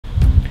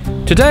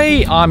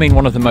Today I'm in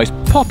one of the most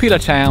popular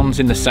towns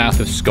in the south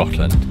of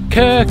Scotland,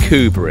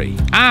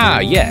 Kirkcudbright.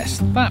 Ah yes,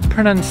 that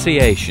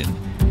pronunciation.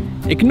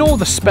 Ignore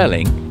the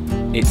spelling,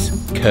 it's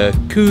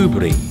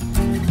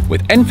Kirkcudbright,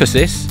 with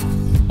emphasis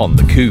on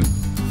the coup.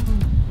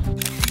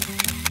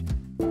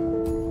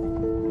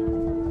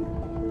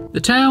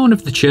 The town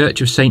of the Church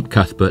of St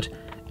Cuthbert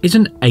is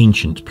an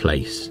ancient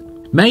place.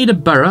 Made a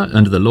borough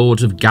under the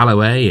Lords of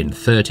Galloway in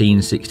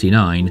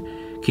 1369,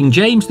 King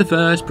James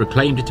I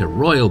proclaimed it a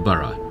royal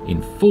borough in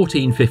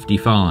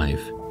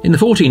 1455. In the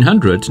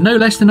 1400s, no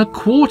less than a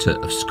quarter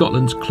of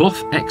Scotland's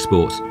cloth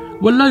exports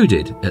were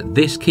loaded at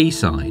this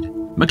quayside.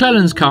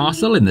 MacLellan's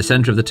Castle in the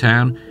centre of the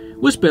town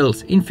was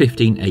built in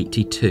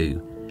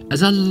 1582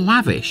 as a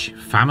lavish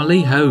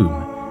family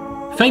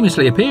home,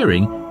 famously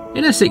appearing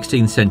in a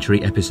 16th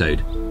century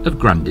episode of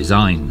Grand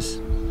Designs.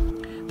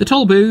 The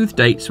Tolbooth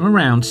dates from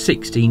around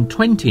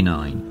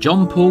 1629.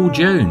 John Paul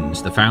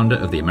Jones, the founder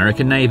of the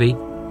American Navy,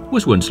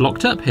 was once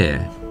locked up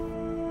here.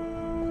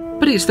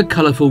 But it's the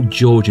colourful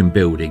Georgian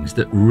buildings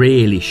that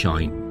really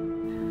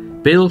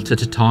shine, built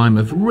at a time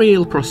of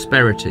real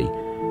prosperity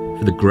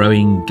for the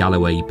growing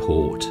Galloway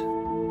port.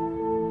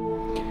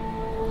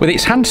 With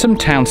its handsome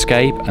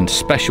townscape and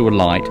special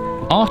light,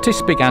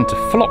 artists began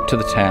to flock to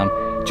the town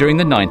during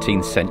the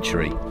 19th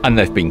century, and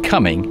they've been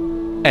coming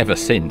ever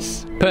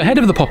since. Per head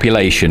of the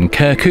population,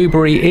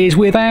 Kirkcudbright is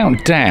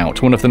without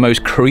doubt one of the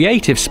most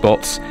creative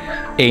spots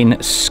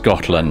in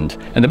Scotland,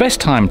 and the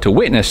best time to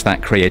witness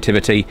that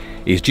creativity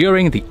is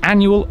during the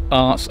annual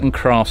Arts and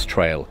Crafts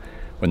Trail,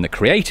 when the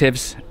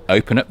creatives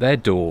open up their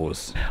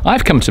doors.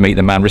 I've come to meet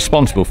the man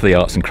responsible for the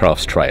Arts and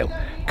Crafts Trail,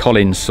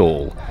 Colin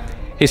Saul.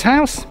 His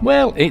house,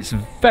 well, it's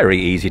very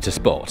easy to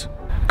spot.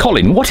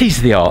 Colin, what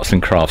is the Arts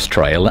and Crafts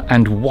Trail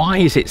and why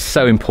is it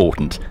so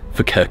important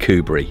for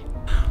Kirkcudbright?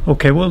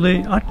 Okay, well, the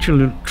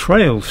actual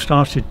trail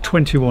started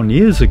 21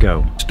 years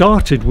ago.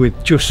 Started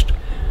with just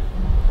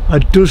a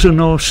dozen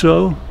or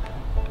so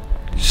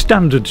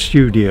standard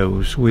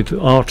studios with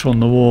art on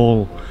the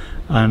wall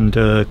and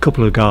a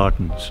couple of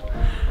gardens.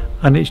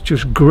 And it's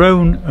just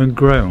grown and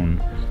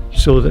grown,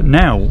 so that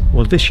now,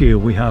 well, this year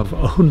we have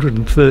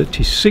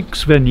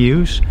 136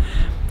 venues,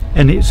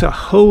 and it's a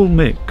whole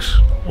mix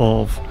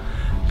of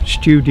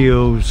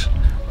studios,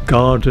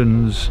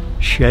 gardens,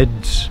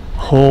 sheds,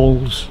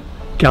 halls,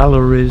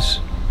 galleries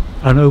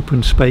and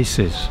open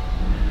spaces.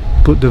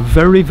 But the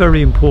very,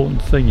 very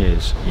important thing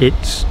is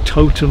it's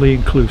totally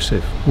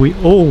inclusive. We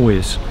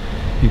always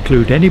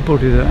include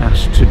anybody that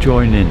asks to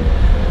join in.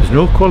 There's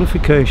no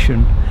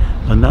qualification,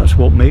 and that's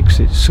what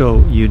makes it so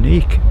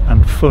unique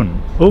and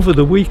fun. Over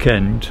the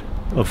weekend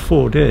of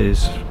 4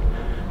 days,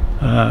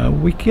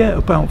 we get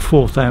about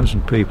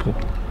 4,000 people,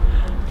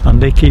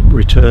 and they keep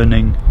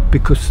returning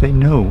because they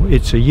know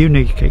it's a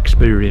unique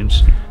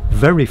experience,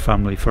 very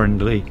family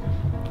friendly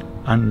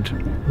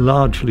and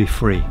largely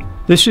free.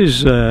 This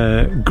is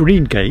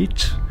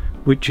Greengate,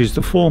 which is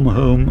the former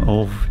home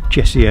of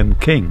Jessie M.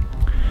 King.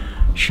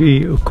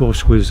 She, of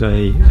course, was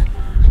a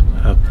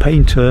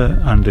painter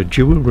and a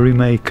jewellery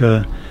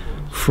maker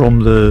from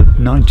the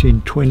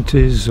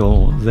 1920s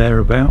or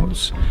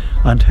thereabouts,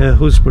 and her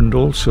husband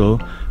also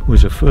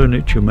was a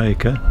furniture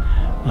maker,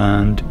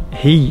 and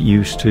he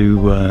used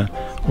to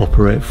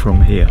operate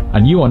from here.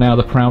 And you are now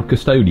the proud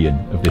custodian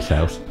of this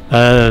house?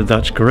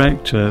 That's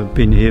correct. I've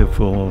been here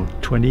for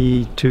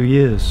 22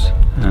 years,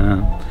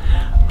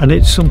 and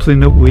it's something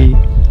that we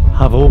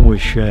have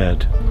always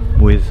shared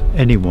with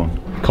anyone.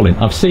 Colin,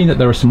 I've seen that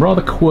there are some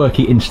rather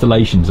quirky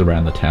installations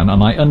around the town,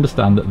 and I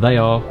understand that they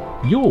are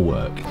your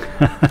work.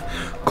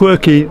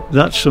 Quirky,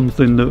 that's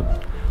something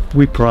that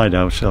we pride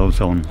ourselves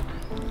on.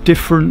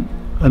 Different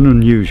and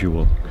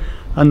unusual.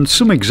 And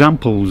some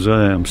examples,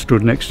 I'm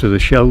stood next to the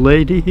Shell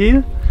Lady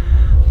here.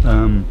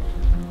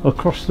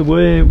 Across the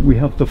way we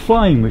have the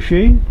flying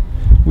machine,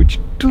 which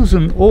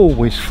doesn't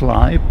always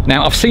fly.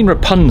 Now, I've seen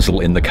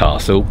Rapunzel in the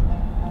castle.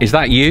 Is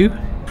that you?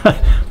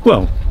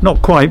 Well,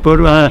 not quite,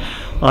 but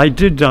I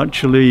did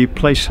actually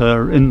place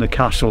her in the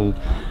castle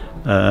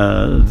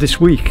this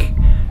week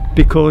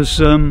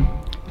because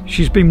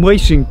she's been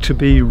waiting to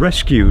be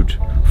rescued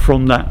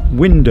from that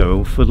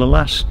window for the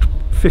last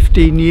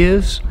 15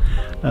 years.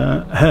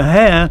 Her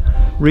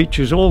hair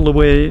reaches all the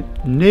way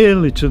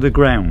nearly to the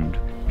ground.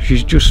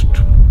 She's just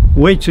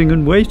waiting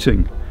and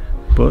waiting,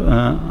 but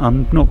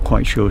I'm not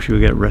quite sure she'll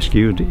get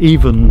rescued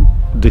even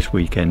this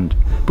weekend,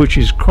 which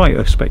is quite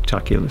a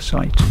spectacular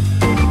sight.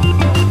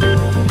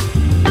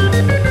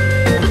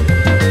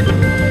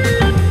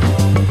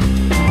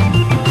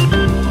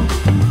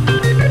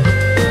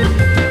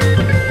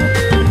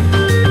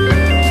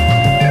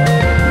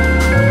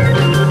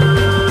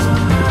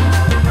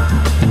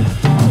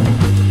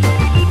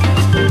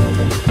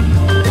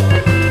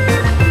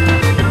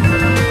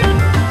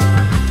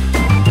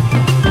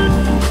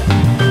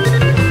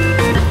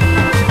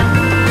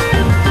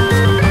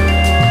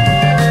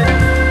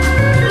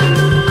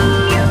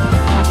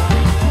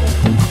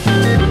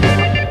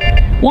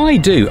 Why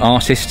do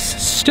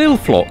artists still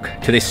flock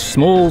to this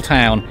small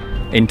town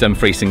in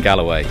Dumfries and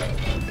Galloway?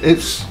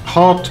 It's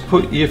hard to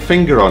put your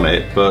finger on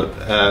it, but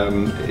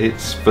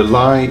it's the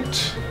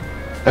light.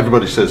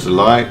 Everybody says the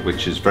light,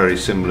 which is very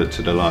similar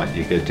to the light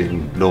you get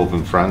in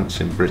northern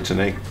France, in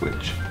Brittany,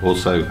 which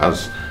also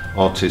has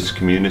artist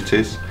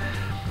communities.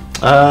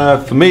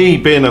 For me,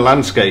 being a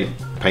landscape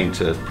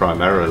painter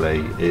primarily,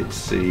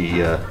 it's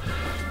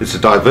a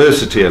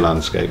diversity of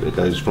landscape that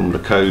goes from the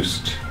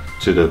coast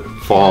to the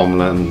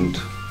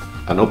farmland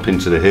and up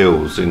into the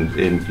hills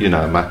in you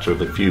know, a matter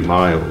of a few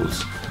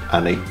miles,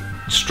 and it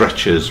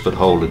stretches for the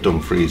whole of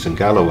Dumfries and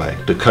Galloway.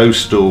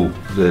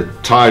 The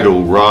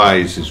tidal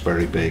rise is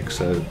very big,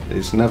 so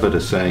it's never the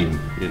same,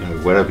 you know,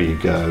 wherever you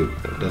go.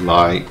 The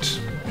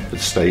light, the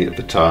state of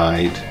the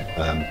tide,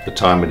 the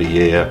time of the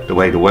year, the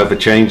way the weather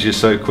changes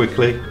so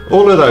quickly.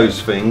 All of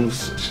those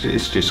things,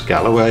 it's just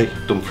Galloway,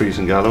 Dumfries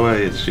and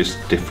Galloway. It's just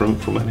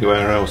different from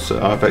anywhere else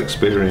that I've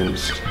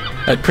experienced.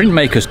 At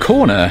Printmaker's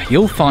Corner,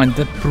 you'll find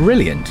the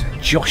brilliant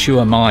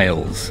Joshua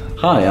Miles.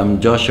 Hi, I'm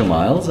Joshua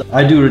Miles.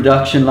 I do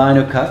reduction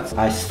lino cuts.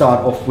 I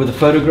start off with a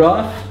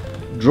photograph,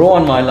 draw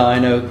on my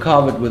lino,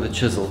 carve it with a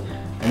chisel,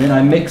 and then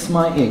I mix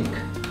my ink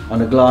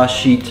on a glass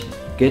sheet,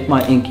 get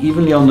my ink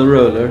evenly on the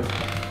roller,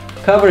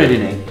 cover it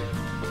in ink,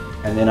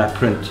 and then I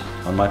print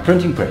on my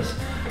printing press.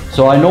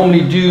 So I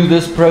normally do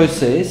this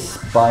process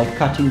by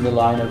cutting the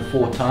lino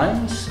 4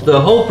 times.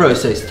 The whole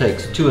process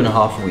takes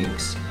 2.5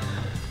 weeks.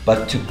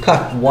 But to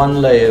cut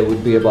one layer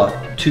would be about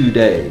 2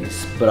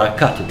 days, but I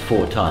cut it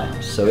 4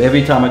 times. So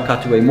every time I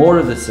cut away more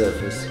of the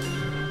surface,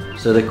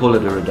 so they call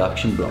it a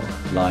reduction block,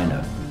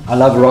 lino. I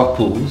love rock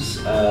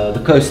pools.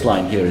 The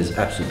coastline here is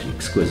absolutely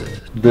exquisite.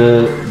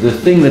 The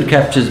thing that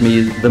captures me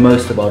the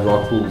most about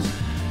rock pools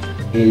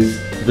is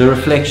the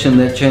reflection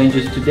that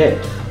changes to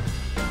depth.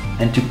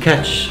 And to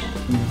catch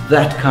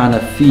that kind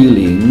of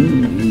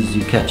feeling is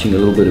you catching a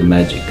little bit of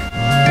magic.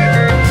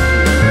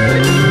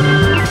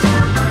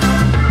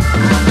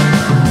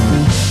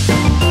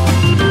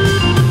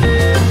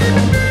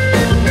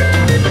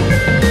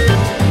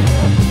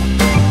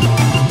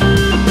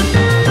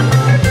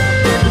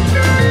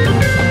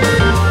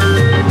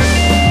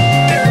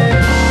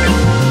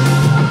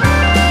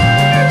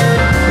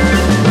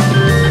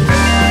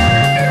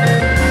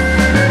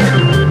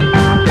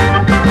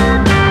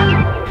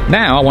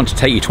 Now I want to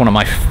take you to one of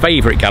my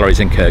favourite galleries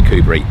in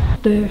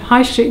Kirkcudbright. The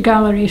High Street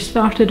Gallery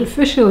started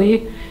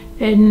officially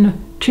in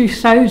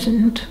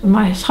 2000.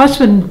 My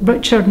husband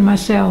Richard and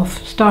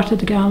myself started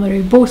the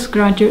gallery, both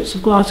graduates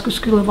of Glasgow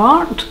School of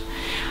Art,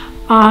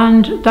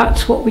 and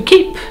that's what we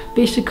keep,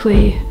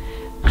 basically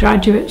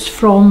graduates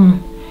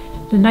from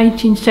the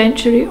 19th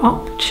century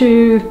up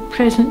to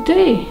present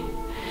day.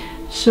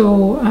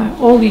 So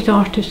all these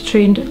artists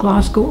trained at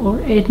Glasgow or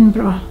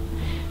Edinburgh.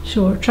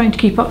 So we're trying to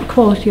keep up the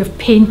quality of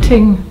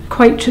painting,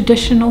 quite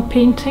traditional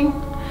painting,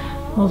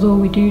 although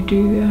we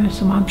do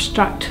some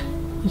abstract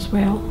as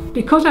well.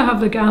 Because I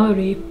have the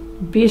gallery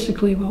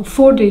basically, well,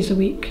 4 days a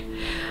week,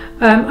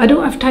 I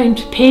don't have time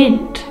to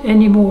paint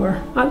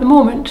anymore at the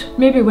moment.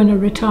 Maybe when I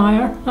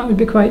retire, that would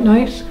be quite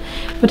nice.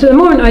 But at the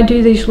moment I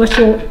do these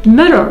little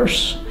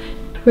mirrors,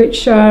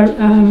 which are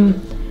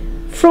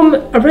from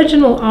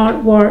original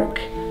artwork,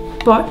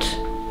 but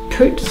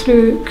put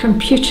through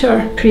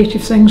computer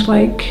creative things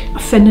like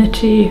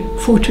Affinity,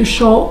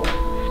 Photoshop.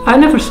 I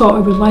never thought I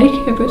would like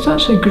it, but it's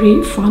actually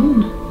great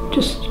fun.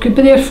 Just could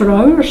be there for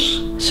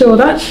hours. So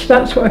that's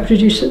what I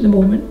produce at the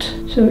moment.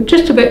 So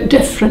just a bit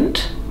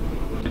different.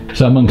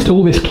 So amongst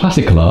all this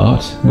classical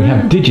art, we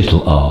have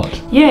digital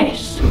art.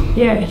 Yes,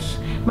 yes.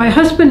 My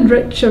husband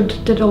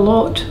Richard did a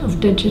lot of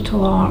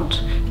digital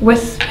art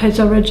with his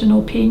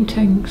original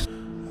paintings.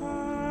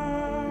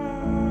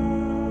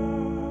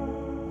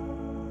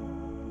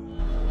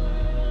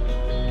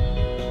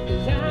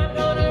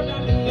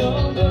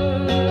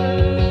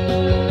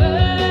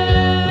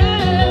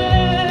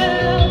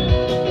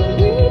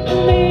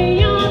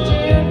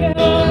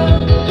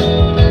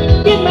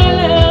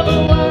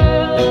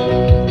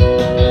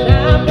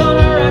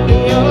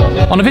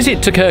 On a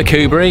visit to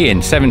Kirkcudbright in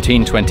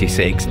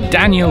 1726,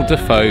 Daniel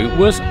Defoe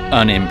was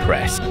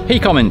unimpressed. He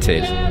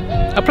commented,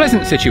 "A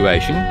pleasant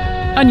situation,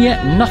 and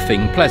yet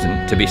nothing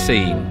pleasant to be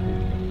seen."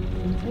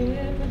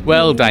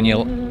 Well,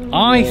 Daniel,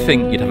 I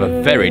think you'd have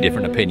a very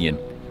different opinion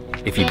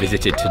if you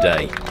visited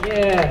today.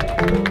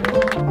 Yeah.